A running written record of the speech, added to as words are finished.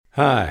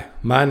Hi,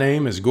 my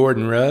name is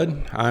Gordon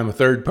Rudd. I'm a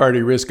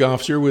third-party risk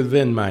officer with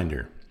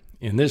VinMinder.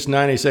 In this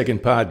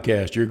 90-second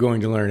podcast, you're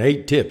going to learn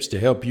 8 tips to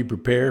help you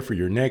prepare for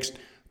your next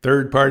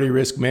third-party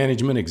risk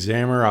management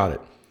exam or audit.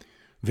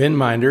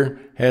 VinMinder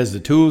has the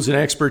tools and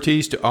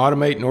expertise to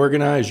automate and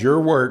organize your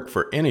work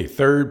for any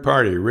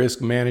third-party risk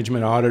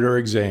management audit or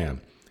exam.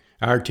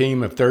 Our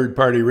team of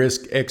third-party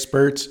risk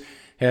experts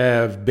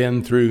have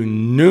been through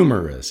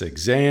numerous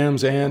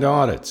exams and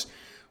audits.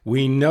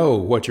 We know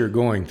what you're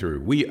going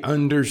through. We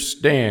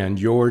understand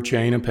your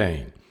chain of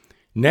pain.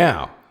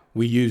 Now,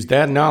 we use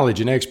that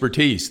knowledge and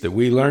expertise that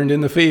we learned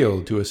in the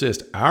field to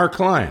assist our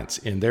clients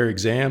in their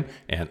exam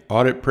and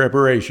audit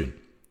preparation.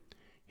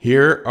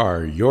 Here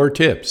are your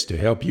tips to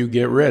help you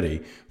get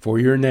ready for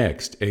your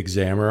next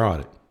exam or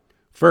audit.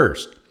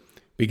 First,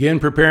 begin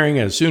preparing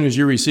as soon as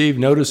you receive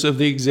notice of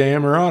the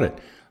exam or audit.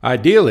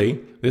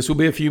 Ideally, this will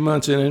be a few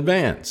months in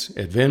advance.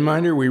 At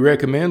VinMinder, we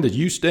recommend that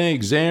you stay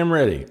exam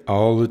ready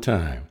all the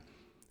time.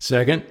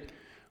 Second,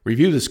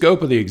 review the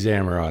scope of the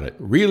exam or audit.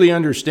 Really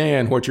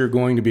understand what you're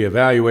going to be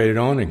evaluated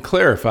on and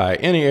clarify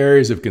any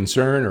areas of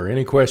concern or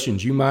any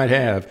questions you might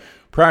have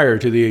prior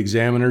to the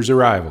examiner's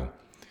arrival.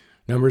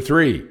 Number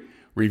 3,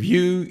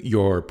 review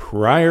your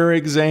prior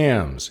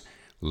exams.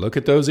 Look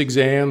at those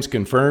exams,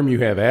 confirm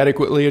you have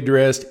adequately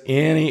addressed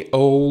any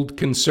old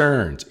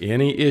concerns,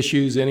 any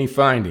issues, any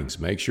findings.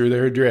 Make sure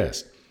they're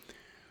addressed.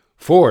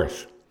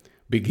 Fourth,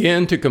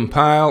 begin to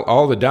compile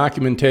all the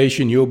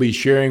documentation you'll be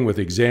sharing with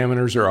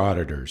examiners or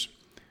auditors.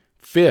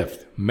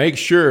 Fifth, make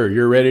sure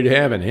you're ready to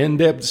have an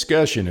in-depth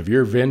discussion of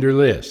your vendor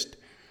list.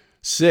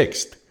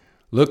 Sixth,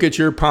 look at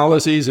your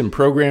policies and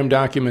program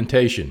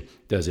documentation.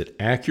 Does it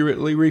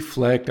accurately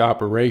reflect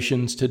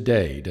operations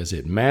today? Does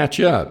it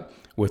match up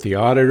with the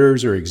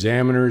auditor's or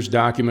examiner's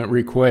document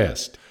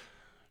request?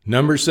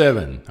 Number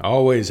 7,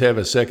 always have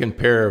a second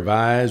pair of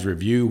eyes.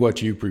 Review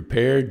what you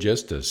prepared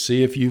just to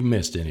see if you've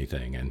missed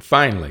anything. And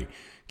finally,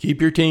 keep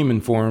your team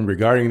informed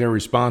regarding their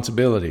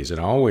responsibilities and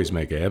always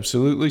make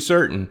absolutely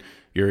certain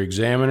your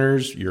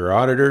examiners, your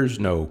auditors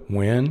know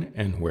when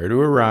and where to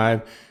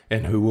arrive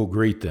and who will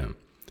greet them.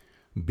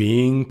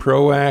 Being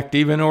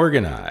proactive and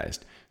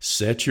organized,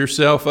 set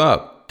yourself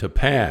up to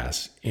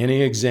pass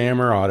any exam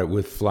or audit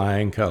with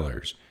flying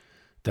colors.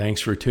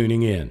 Thanks for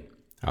tuning in.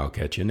 I'll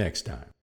catch you next time.